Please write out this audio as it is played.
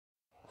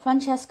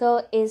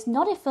Francesco is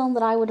not a film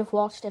that I would have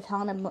watched if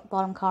Helena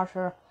Bonham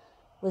Carter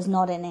was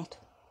not in it.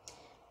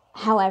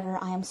 However,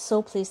 I am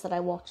so pleased that I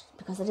watched it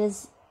because it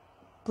is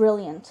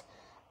brilliant.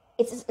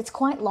 It's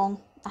quite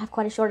long. I have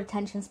quite a short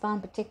attention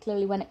span,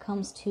 particularly when it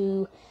comes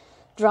to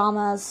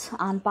dramas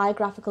and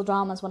biographical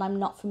dramas when I'm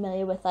not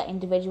familiar with that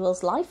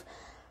individual's life.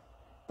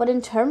 But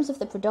in terms of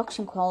the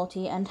production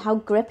quality and how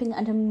gripping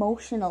and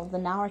emotional the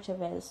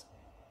narrative is,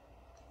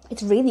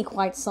 it's really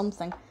quite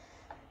something.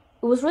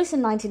 It was released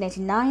in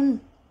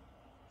 1989,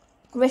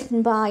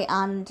 written by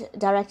and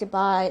directed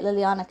by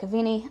Liliana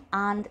Cavini,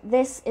 and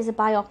this is a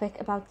biopic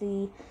about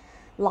the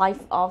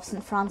life of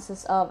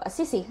St-Francis of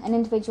Assisi, an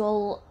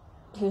individual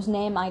whose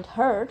name I'd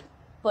heard,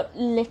 but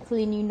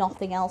literally knew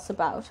nothing else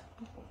about.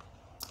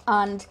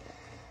 And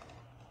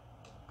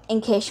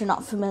in case you're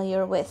not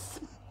familiar with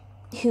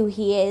who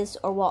he is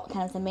or what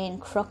kind of the main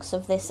crux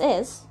of this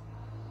is,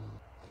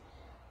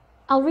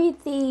 I'll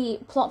read the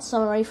plot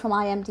summary from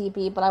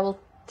IMDb, but I will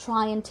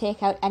try and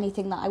take out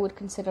anything that I would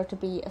consider to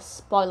be a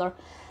spoiler.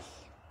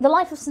 The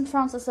life of St.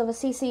 Francis of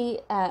Assisi,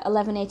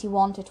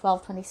 1181 to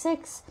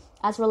 1226,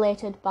 as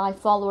related by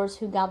followers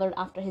who gathered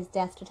after his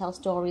death to tell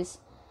stories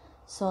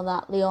so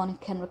that Leone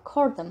can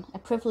record them. A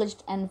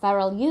privileged and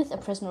virile youth, a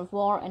prisoner of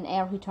war, an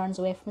heir who turns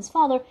away from his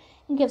father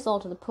and gives all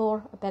to the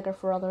poor, a beggar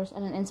for others,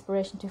 and an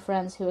inspiration to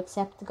friends who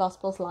accept the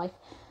gospel's life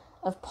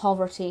of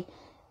poverty.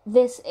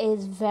 This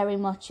is very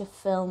much a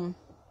film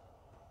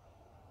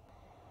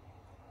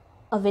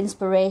of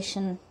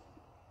inspiration.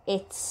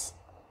 It's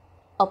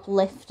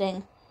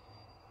uplifting.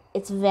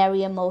 It's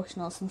very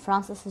emotional. St.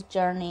 Francis's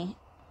journey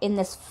in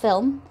this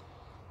film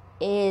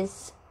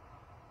is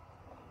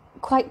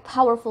quite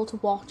powerful to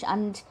watch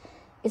and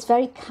it's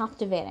very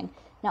captivating.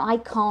 Now, I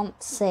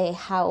can't say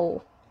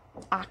how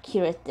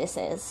accurate this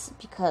is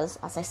because,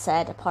 as I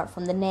said, apart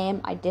from the name,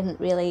 I didn't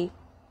really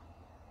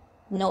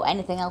know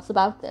anything else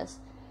about this.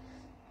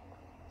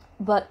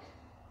 But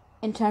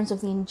in terms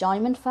of the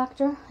enjoyment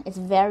factor, it's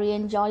very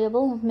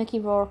enjoyable. Mickey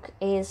Rourke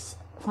is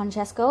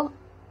Francesco,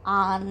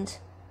 and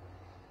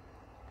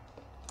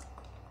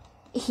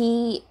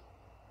his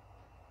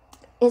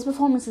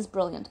performance is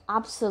brilliant,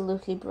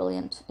 absolutely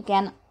brilliant.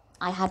 Again,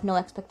 I had no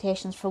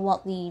expectations for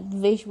what the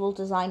visual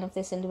design of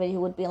this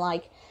individual would be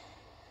like.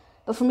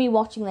 But for me,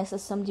 watching this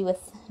as somebody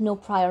with no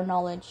prior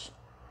knowledge,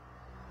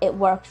 it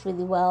works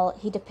really well.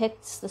 He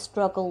depicts the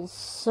struggles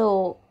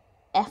so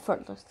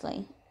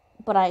effortlessly,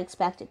 but I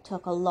expect it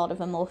took a lot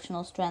of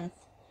emotional strength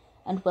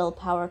and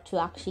willpower to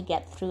actually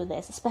get through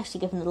this,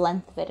 especially given the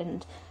length of it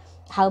and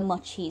how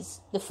much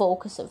he's the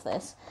focus of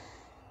this.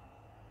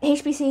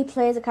 HBC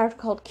plays a character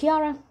called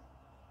Chiara.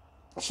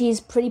 She's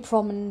pretty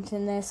prominent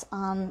in this,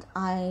 and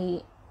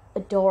I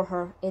adore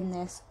her in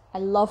this. I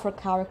love her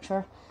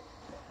character,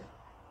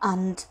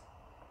 and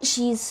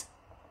she's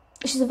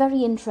a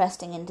very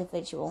interesting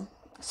individual.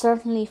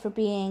 Certainly for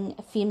being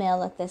a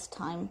female at this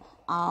time.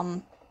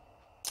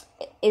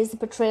 Is the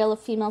portrayal of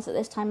females at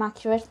this time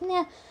accurate?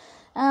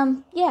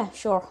 Yeah,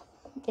 sure.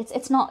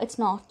 It's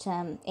not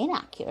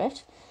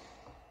inaccurate.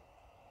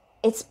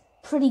 It's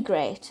pretty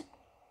great.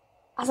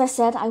 As I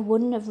said, I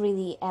wouldn't have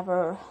really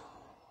ever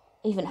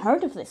even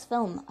heard of this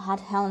film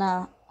had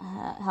Helena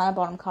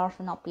Bonham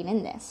Carter not been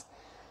in this.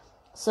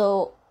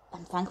 So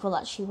I'm thankful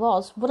that she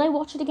was. Would I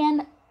watch it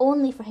again?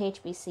 Only for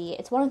HBC.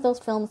 It's one of those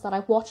films that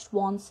I've watched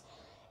once.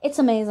 It's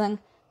amazing,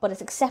 but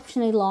it's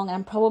exceptionally long, and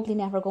I'm probably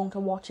never going to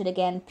watch it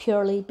again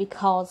purely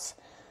because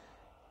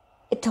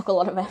it took a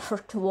lot of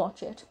effort to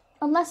watch it.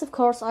 Unless, of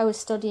course, I was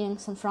studying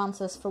St.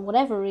 Francis for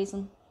whatever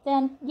reason,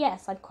 then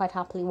yes, I'd quite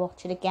happily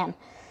watch it again.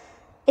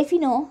 If you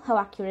know how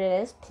accurate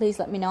it is, please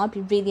let me know. I'd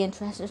be really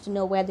interested to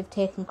know where they've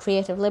taken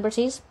creative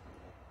liberties.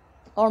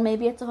 Or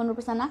maybe it's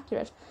 100%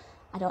 accurate.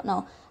 I don't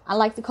know. I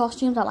like the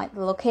costumes, I like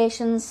the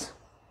locations.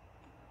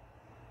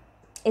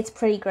 It's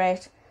pretty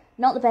great.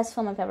 Not the best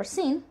film I've ever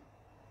seen,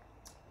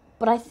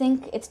 but I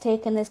think it's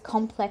taken this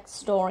complex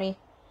story,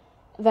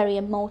 very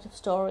emotive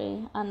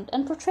story,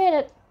 and portrayed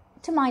it,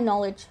 to my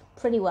knowledge,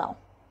 pretty well.